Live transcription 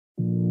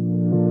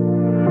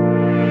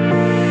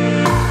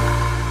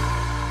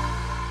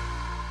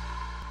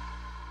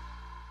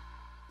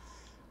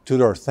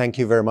Tudor, thank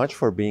you very much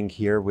for being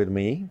here with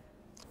me.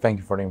 Thank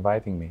you for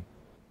inviting me.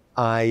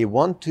 I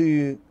want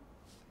to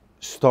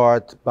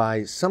start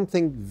by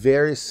something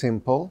very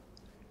simple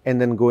and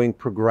then going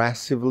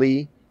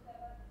progressively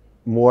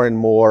more and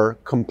more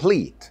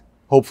complete,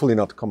 hopefully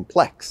not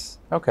complex.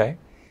 Okay.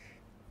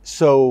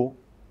 So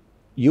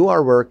you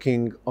are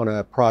working on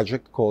a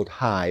project called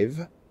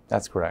HYVE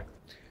That's correct.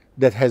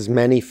 that has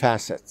many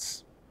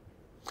facets.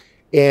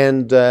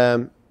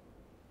 And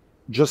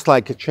just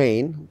like a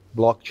chain,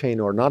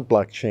 blockchain or not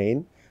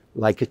blockchain,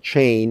 like a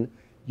chain,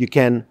 you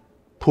can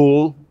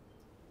pull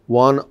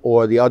one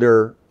or the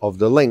other of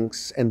the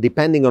links, and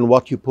depending on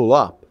what you pull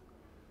up,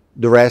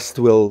 the rest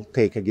will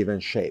take a given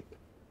shape.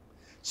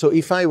 So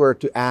if I were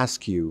to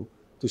ask you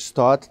to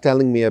start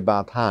telling me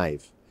about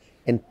HYVE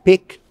and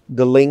pick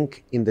the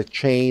link in the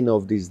chain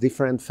of these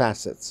different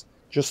facets,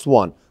 just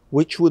one,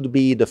 which would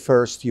be the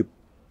first you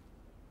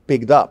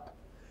picked up?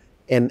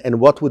 And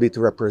what would it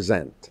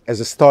represent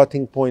as a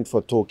starting point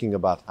for talking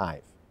about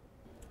HYVE?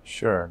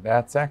 Sure.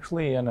 That's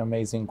actually an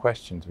amazing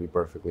question, to be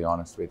perfectly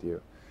honest with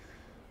you.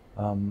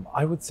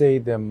 I would say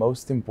the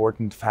most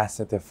important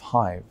facet of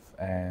HYVE,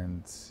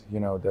 and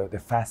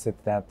the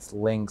facet that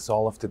links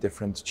all of the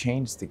different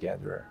chains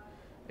together,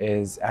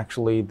 is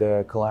actually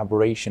the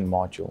collaboration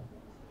module.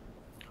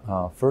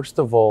 First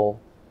of all,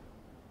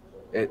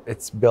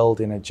 it's built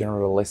in a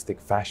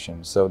generalistic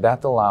fashion, so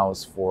that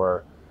allows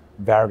for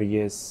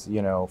various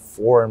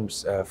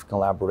forms of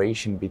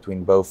collaboration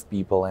between both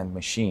people and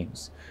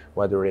machines,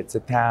 whether it's a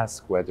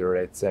task, whether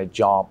it's a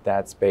job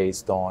that's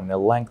based on a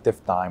length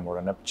of time or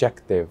an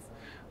objective,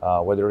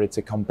 whether it's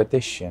a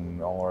competition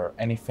or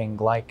anything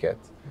like it.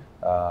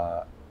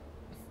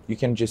 You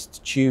can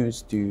just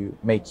choose to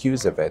make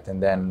use of it,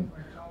 and then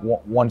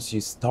once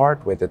you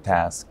start with a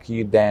task,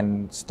 you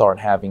then start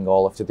having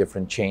all of the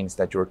different chains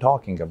that you're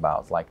talking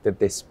about, like the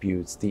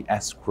disputes, the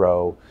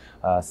escrow,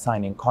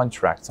 signing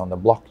contracts on the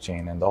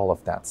blockchain, and all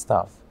of that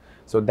stuff.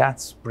 So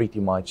that's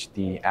pretty much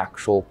the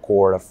actual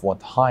core of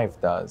what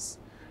HYVE does.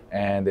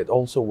 And it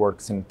also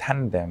works in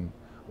tandem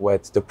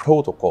with the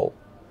protocol,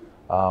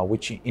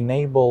 which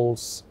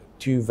enables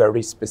two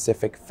very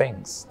specific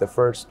things. The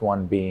first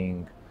one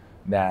being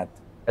that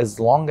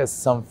as long as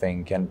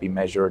something can be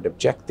measured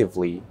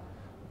objectively,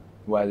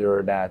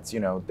 whether that's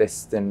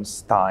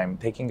distance, time,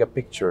 taking a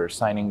picture,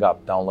 signing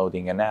up,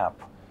 downloading an app,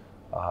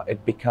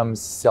 it becomes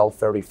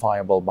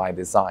self-verifiable by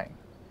design.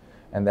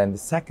 And then the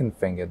second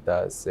thing it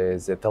does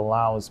is it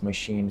allows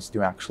machines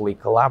to actually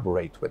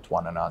collaborate with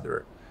one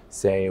another.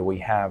 Say we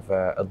have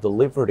a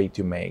delivery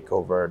to make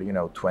over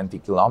 20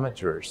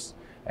 kilometers,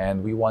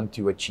 and we want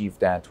to achieve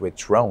that with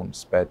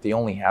drones, but they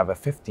only have a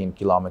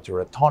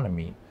 15-kilometer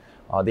autonomy.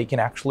 They can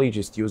actually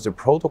just use a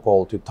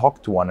protocol to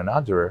talk to one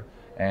another,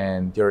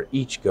 and they're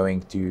each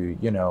going to,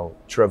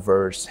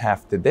 traverse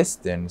half the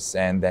distance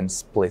and then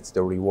split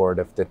the reward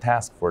of the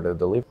task for the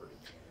delivery.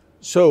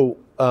 So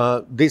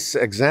this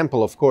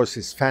example, of course,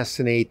 is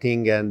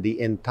fascinating, and the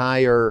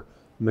entire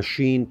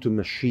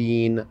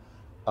machine-to-machine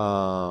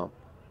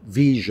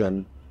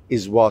vision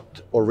is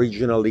what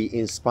originally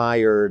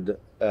inspired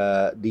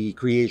the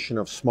creation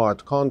of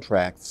smart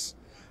contracts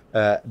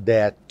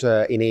that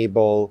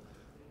enable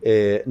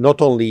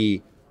not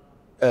only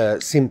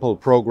simple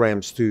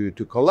programs to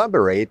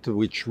collaborate,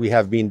 which we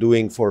have been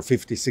doing for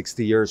 50,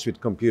 60 years with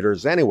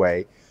computers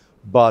anyway,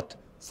 but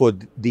for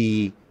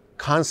the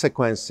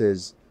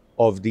consequences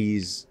of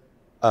these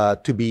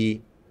to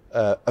be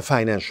a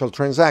financial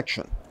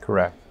transaction.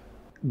 Correct.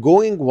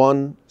 Going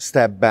one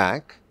step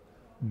back,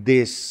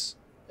 this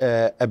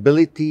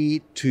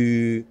ability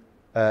to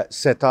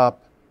set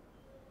up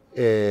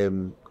a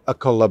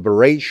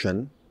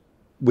collaboration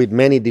with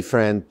many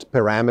different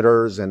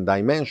parameters and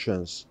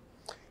dimensions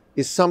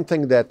is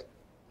something that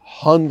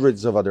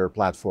hundreds of other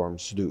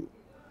platforms do,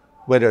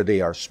 whether they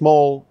are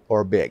small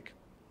or big.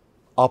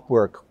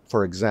 Upwork,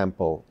 for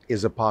example,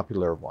 is a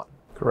popular one.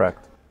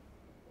 Correct.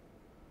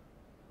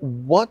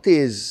 What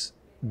is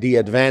the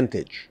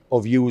advantage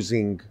of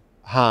using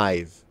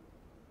HYVE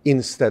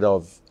instead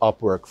of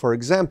Upwork, for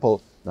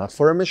example, not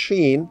for a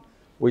machine,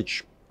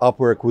 which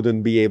Upwork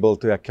wouldn't be able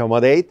to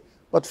accommodate,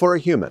 but for a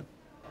human?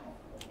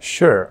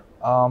 Sure.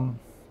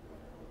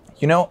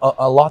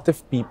 A lot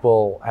of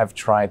people have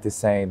tried to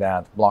say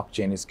that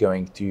blockchain is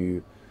going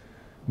to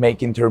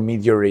make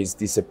intermediaries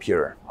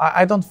disappear.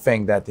 I don't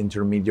think that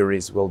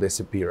intermediaries will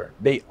disappear.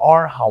 They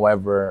are,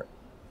 however,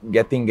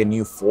 getting a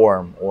new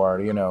form,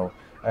 or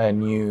a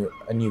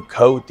new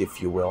code,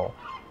 if you will.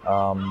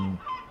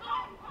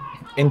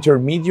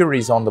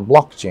 Intermediaries on the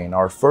blockchain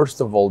are, first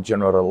of all,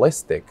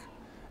 generalistic,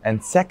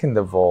 and second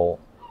of all,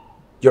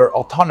 you're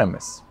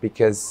autonomous,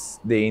 because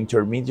the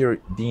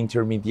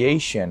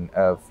intermediation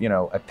of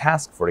a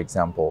task, for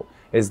example,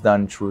 is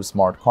done through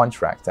smart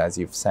contracts, as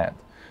you've said.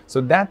 So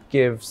that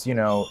gives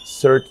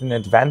certain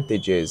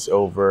advantages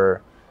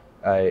over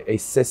a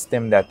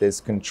system that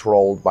is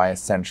controlled by a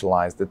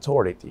centralized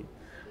authority.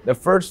 The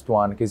first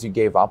one, because you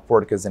gave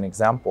Upwork as an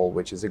example,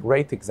 which is a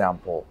great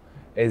example,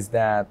 is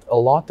that a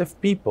lot of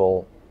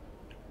people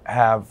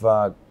have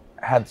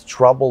had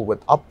trouble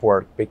with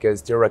Upwork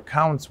because their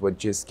accounts would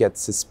just get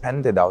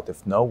suspended out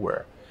of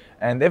nowhere.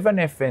 And even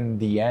if in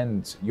the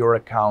end your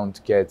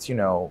account gets,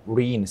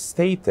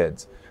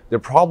 reinstated, the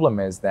problem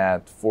is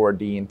that for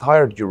the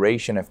entire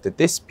duration of the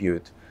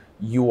dispute,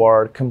 you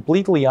are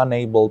completely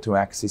unable to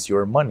access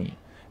your money.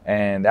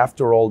 And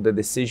after all, the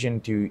decision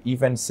to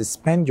even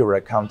suspend your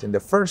account in the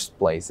first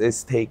place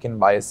is taken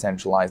by a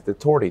centralized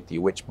authority,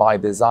 which by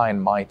design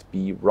might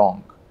be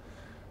wrong.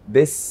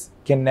 This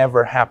can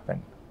never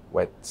happen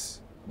with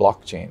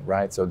blockchain,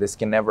 right? So this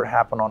can never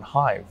happen on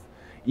Hive.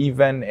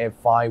 Even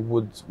if I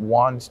would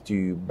want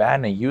to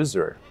ban a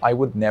user, I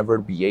would never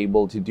be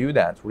able to do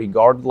that,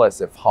 regardless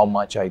of how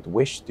much I'd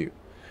wish to.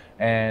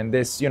 And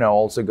this,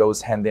 also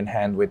goes hand in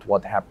hand with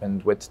what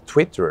happened with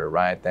Twitter,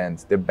 right? And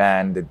the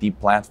ban, the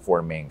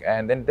deplatforming.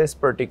 And in this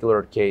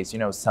particular case,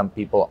 some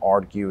people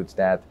argued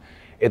that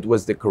it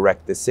was the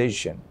correct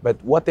decision.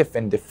 But what if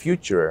in the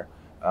future,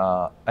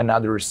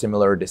 another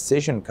similar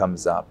decision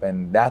comes up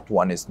and that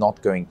one is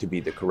not going to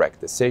be the correct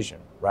decision,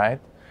 right?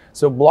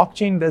 So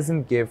blockchain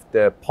doesn't give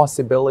the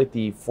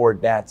possibility for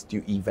that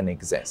to even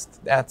exist.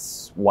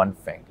 That's one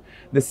thing.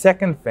 The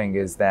second thing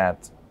is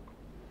that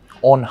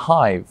on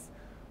Hive,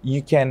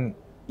 you can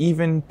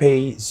even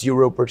pay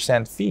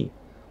 0% fee.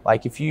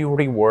 Like if you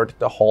reward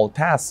the whole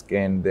task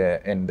in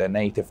the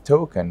native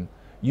token,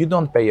 you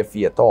don't pay a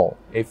fee at all.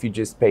 If you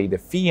just pay the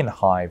fee in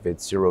Hive,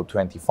 it's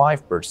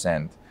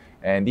 0.25%.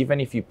 And even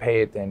if you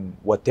pay it in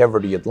whatever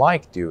you'd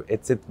like to,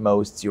 it's at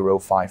most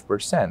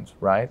 0.5%,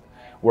 right?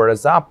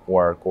 Whereas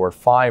Upwork or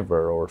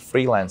Fiverr or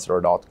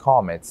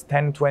freelancer.com, it's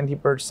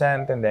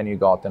 10-20%, and then you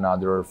got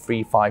another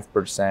free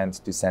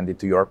 5% to send it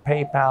to your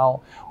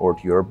PayPal or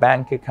to your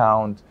bank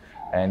account.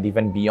 And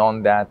even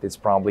beyond that, it's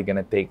probably going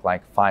to take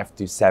like 5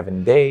 to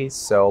 7 days.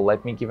 So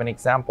let me give an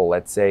example.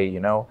 Let's say,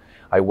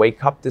 I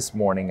wake up this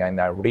morning and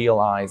I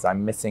realize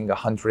I'm missing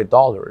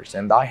 $100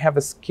 and I have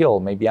a skill.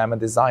 Maybe I'm a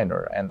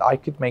designer and I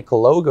could make a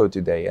logo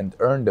today and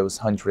earn those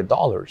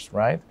 $100,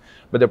 right?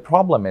 But the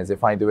problem is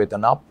if I do it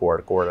on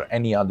Upwork or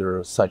any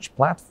other such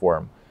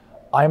platform,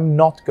 I'm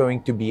not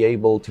going to be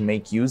able to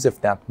make use of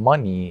that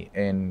money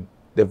in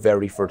the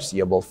very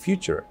foreseeable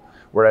future.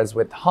 Whereas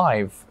with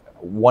Hive,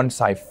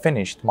 once I've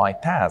finished my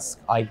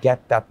task, I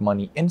get that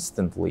money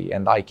instantly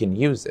and I can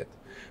use it.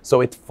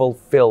 So it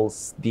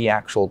fulfills the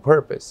actual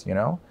purpose,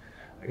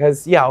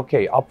 Because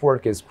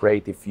Upwork is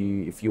great if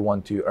you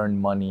want to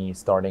earn money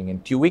starting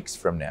in 2 weeks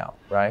from now,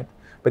 right?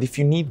 But if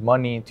you need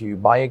money to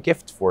buy a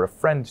gift for a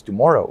friend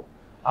tomorrow,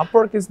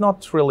 Upwork is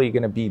not really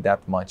going to be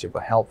that much of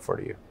a help for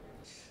you.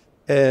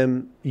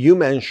 You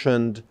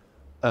mentioned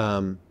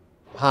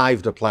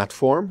Hive, the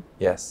platform.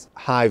 Yes.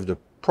 Hive, the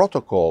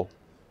protocol,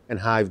 and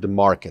Hive, the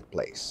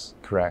marketplace.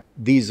 Correct.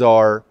 These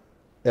are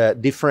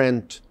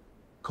different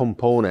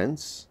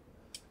components.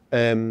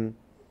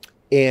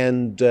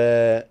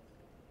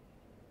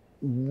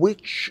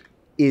 Which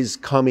is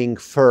coming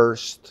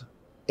first,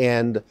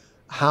 and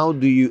how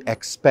do you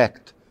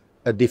expect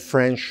a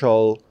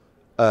differential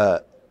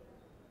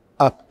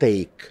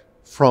uptake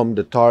from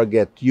the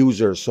target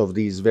users of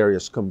these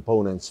various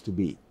components to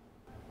be?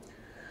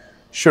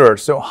 Sure.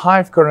 So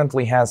Hive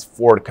currently has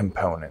 4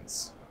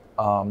 components.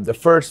 The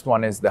first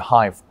one is the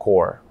Hive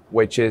Core,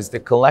 which is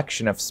the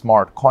collection of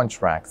smart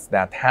contracts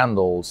that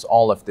handles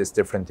all of these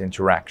different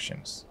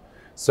interactions.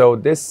 So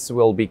this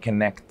will be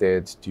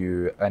connected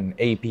to an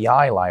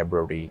API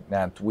library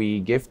that we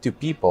give to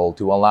people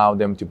to allow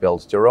them to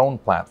build their own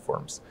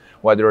platforms,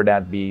 whether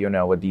that be,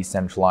 a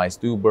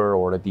decentralized Uber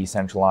or a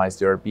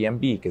decentralized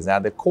Airbnb, because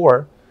at the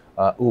core,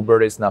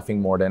 Uber is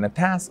nothing more than a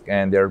task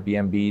and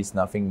Airbnb is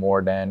nothing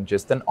more than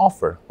just an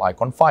offer,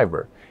 like on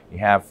Fiverr. You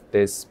have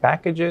these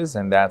packages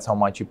and that's how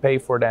much you pay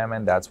for them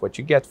and that's what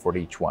you get for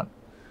each one.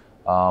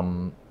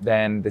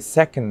 Then the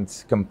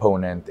second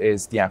component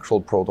is the actual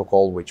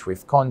protocol, which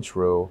we've gone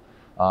through,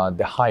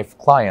 the Hive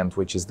client,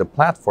 which is the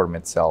platform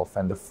itself.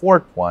 And the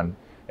fourth one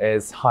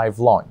is Hive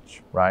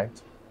Launch,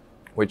 right?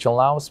 Which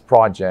allows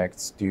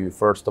projects to,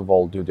 first of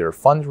all, do their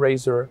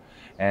fundraiser.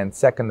 And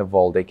second of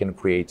all, they can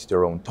create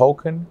their own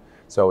token.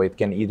 So it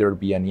can either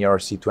be an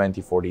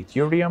ERC20 for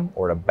Ethereum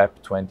or a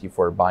BEP20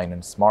 for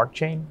Binance Smart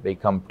Chain. They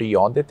come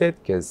pre-audited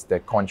because the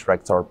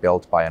contracts are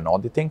built by an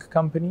auditing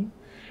company.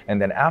 And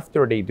then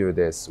after they do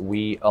this,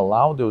 we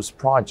allow those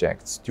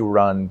projects to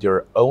run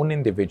their own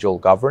individual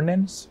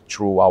governance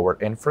through our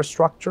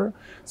infrastructure.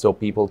 So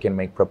people can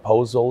make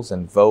proposals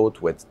and vote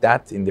with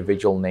that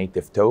individual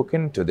native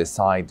token to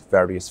decide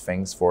various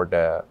things for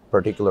the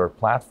particular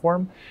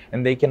platform.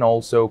 And they can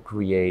also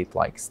create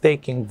like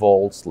staking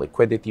vaults,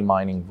 liquidity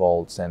mining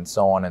vaults, and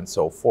so on and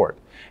so forth.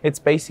 It's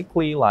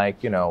basically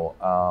like,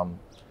 a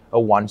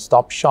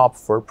one-stop shop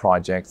for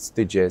projects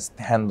to just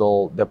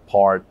handle the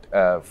part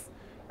of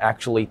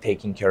actually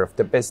taking care of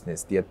the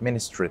business, the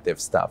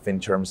administrative stuff in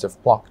terms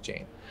of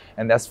blockchain.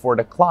 And as for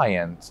the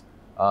client,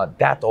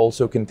 that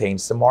also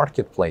contains the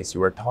marketplace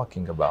you were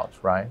talking about,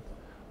 right?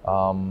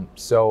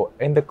 So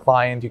in the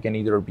client, you can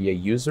either be a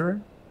user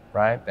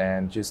right?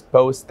 And just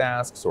post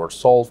tasks or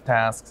solve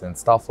tasks and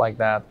stuff like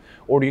that.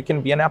 Or you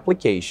can be an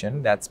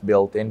application that's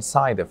built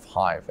inside of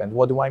HYVE. And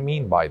what do I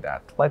mean by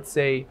that? Let's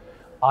say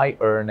I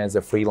earn as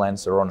a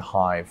freelancer on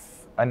HYVE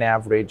an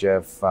average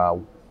of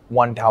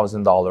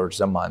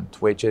 $1,000 a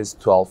month, which is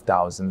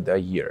 $12,000 a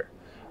year.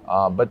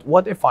 But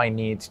what if I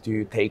need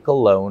to take a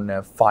loan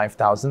of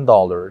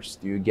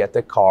 $5,000 to get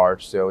a car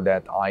so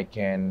that I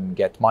can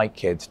get my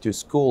kid to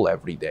school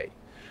every day?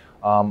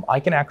 I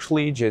can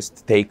actually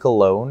just take a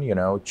loan,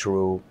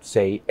 through,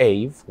 say,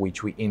 HYVE,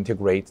 which we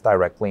integrate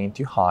directly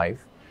into HYVE.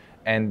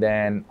 And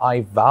then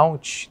I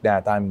vouch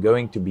that I'm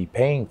going to be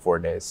paying for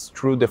this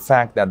through the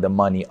fact that the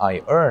money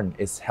I earn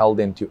is held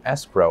into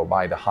escrow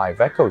by the HYVE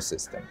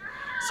ecosystem.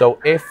 So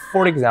if,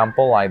 for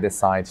example, I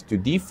decide to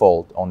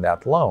default on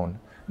that loan,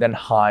 then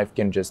HYVE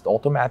can just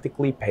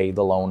automatically pay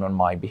the loan on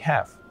my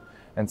behalf.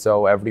 And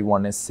so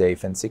everyone is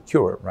safe and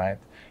secure, right?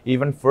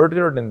 Even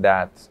further than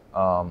that,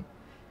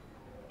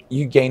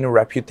 you gain a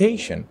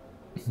reputation.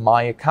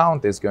 My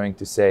account is going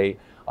to say,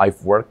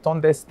 I've worked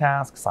on these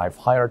tasks, I've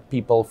hired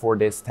people for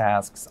these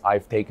tasks,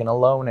 I've taken a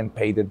loan and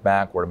paid it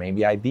back, or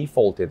maybe I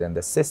defaulted and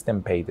the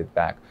system paid it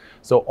back.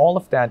 So all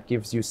of that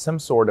gives you some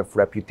sort of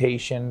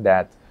reputation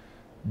that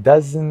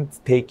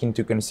doesn't take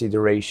into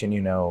consideration,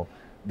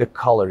 the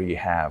color you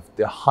have,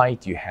 the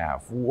height you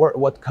have,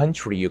 what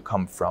country you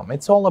come from.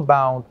 It's all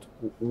about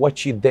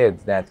what you did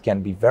that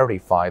can be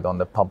verified on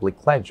the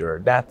public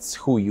ledger. That's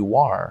who you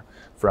are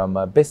from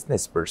a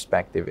business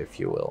perspective, if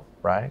you will,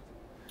 right?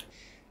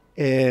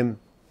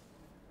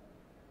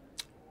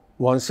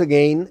 Once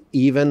again,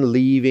 even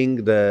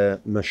leaving the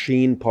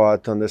machine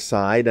part on the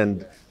side,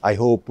 and I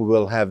hope we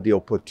will have the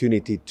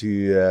opportunity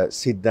to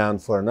sit down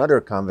for another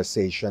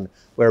conversation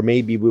where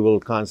maybe we will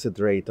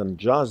concentrate on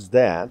just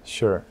that.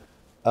 Sure.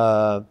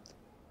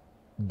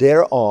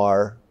 There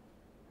are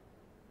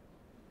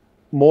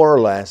more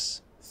or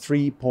less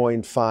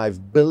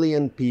 3.5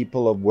 billion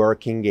people of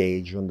working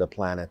age on the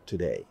planet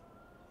today.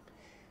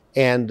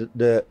 And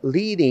the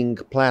leading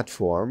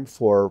platform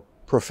for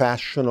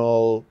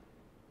professional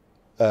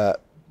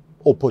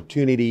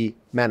opportunity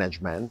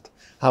management,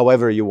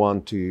 however you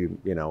want to,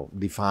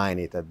 define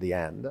it at the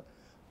end,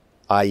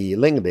 i.e.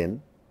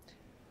 LinkedIn,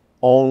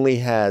 only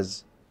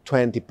has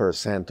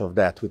 20% of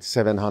that with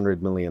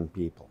 700 million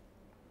people.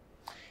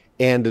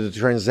 And the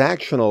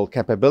transactional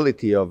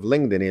capability of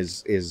LinkedIn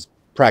is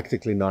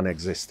practically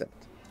non-existent.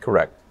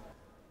 Correct.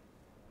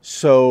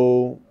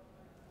 So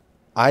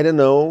I don't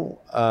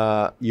know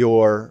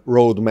your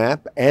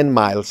roadmap and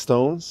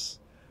milestones,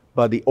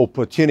 but the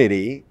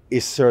opportunity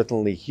is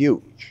certainly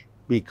huge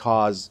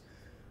because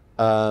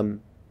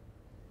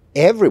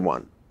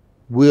everyone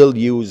will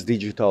use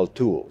digital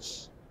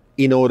tools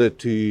in order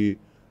to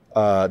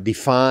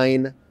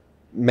define,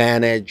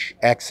 manage,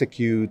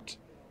 execute,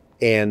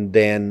 and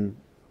then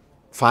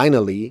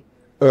finally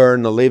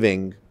earn a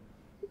living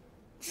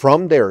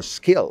from their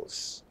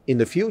skills in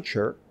the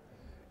future.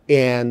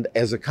 And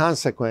as a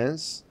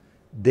consequence,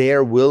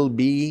 there will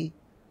be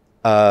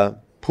a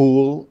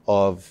pool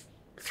of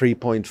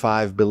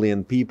 3.5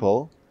 billion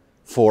people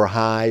for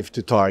HYVE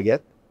to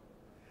target.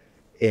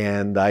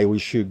 And I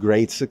wish you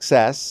great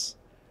success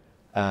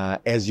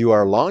as you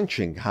are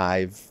launching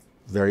HYVE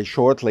very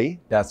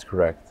shortly. That's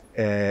correct.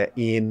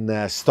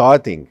 In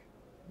starting.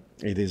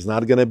 It is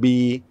not going to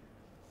be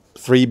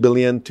 3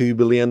 billion, 2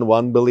 billion,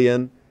 1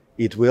 billion.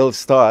 It will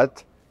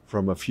start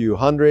from a few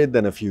hundred,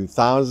 then a few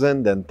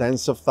thousand, then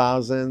tens of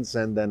thousands,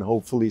 and then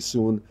hopefully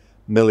soon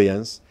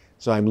millions.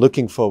 So I'm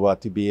looking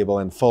forward to be able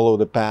and follow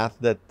the path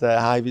that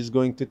HYVE is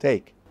going to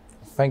take.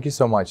 Thank you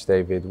so much,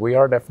 David. We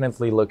are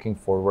definitely looking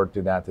forward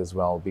to that as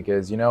well,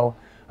 because,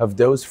 of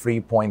those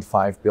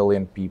 3.5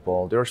 billion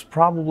people, there's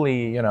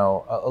probably,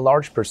 a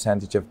large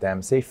percentage of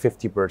them, say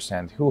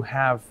 50%, who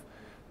have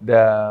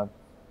the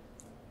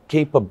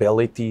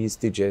capabilities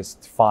to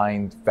just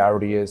find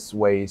various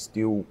ways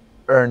to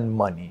earn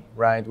money,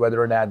 right?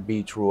 Whether that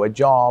be through a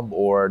job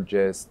or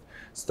just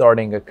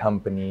starting a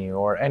company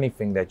or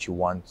anything that you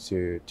want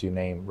to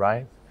name,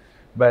 right?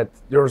 But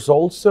there's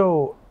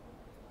also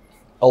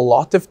a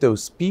lot of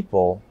those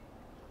people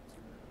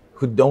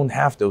who don't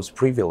have those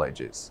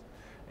privileges.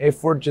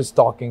 If we're just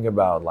talking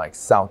about like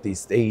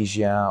Southeast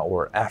Asia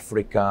or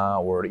Africa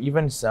or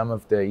even some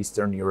of the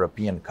Eastern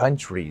European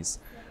countries,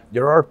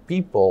 there are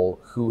people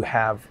who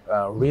have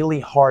a really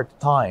hard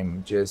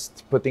time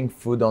just putting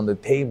food on the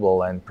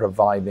table and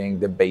providing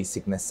the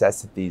basic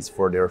necessities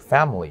for their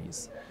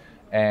families.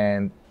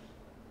 And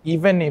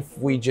even if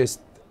we just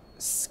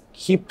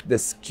skip the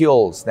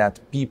skills that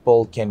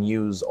people can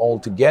use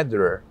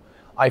altogether,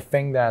 I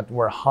think that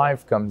where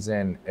HYVE comes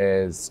in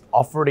is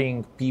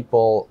offering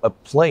people a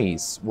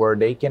place where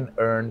they can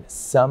earn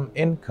some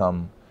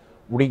income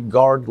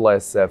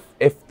regardless of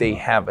if they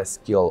have a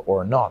skill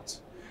or not.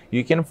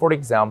 You can, for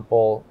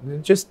example,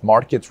 just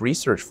market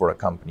research for a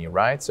company,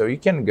 right? So you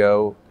can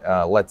go,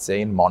 let's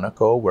say in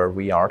Monaco, where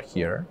we are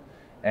here,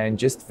 and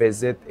just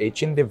visit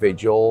each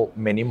individual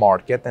mini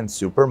market and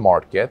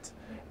supermarket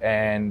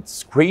and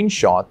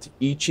screenshot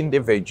each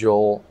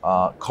individual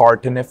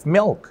carton of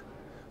milk.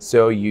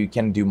 So you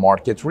can do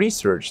market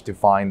research to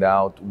find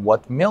out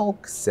what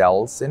milk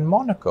sells in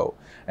Monaco.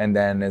 And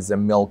then as a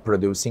milk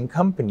producing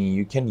company,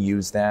 you can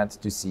use that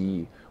to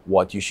see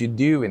what you should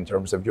do in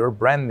terms of your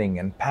branding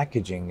and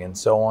packaging and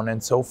so on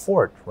and so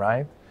forth,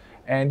 right?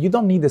 And you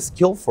don't need a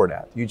skill for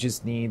that. You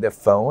just need a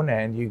phone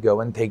and you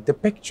go and take the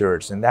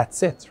pictures and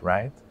that's it,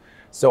 right?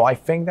 So I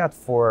think that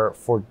for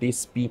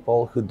these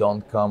people who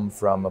don't come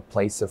from a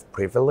place of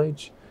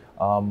privilege,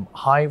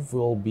 HYVE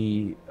will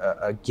be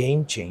a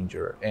game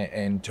changer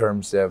in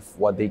terms of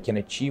what they can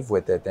achieve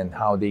with it and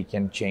how they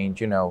can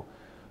change,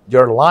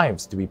 their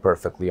lives, to be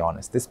perfectly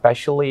honest,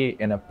 especially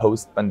in a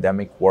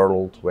post-pandemic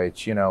world,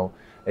 which,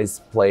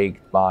 is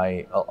plagued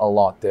by a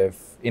lot of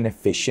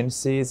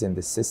inefficiencies in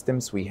the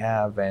systems we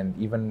have, and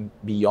even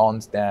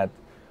beyond that,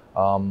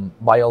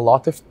 by a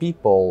lot of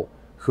people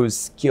whose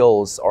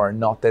skills are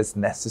not as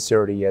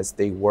necessary as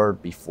they were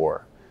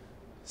before.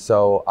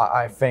 So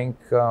I think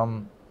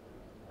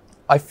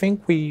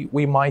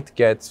we might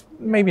get,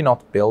 maybe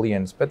not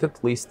billions, but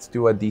at least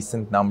to a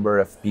decent number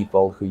of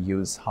people who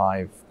use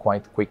HYVE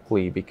quite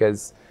quickly,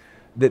 because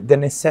the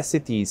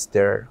necessity is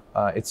there.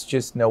 It's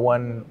just no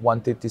one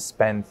wanted to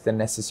spend the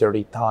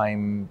necessary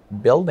time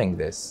building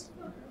this.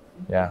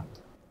 Yeah.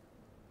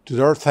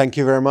 Tudor, thank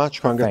you very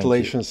much.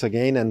 Congratulations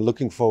again, and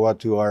looking forward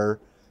to our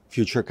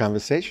future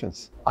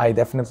conversations. I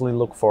definitely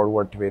look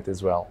forward to it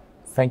as well.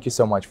 Thank you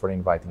so much for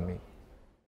inviting me.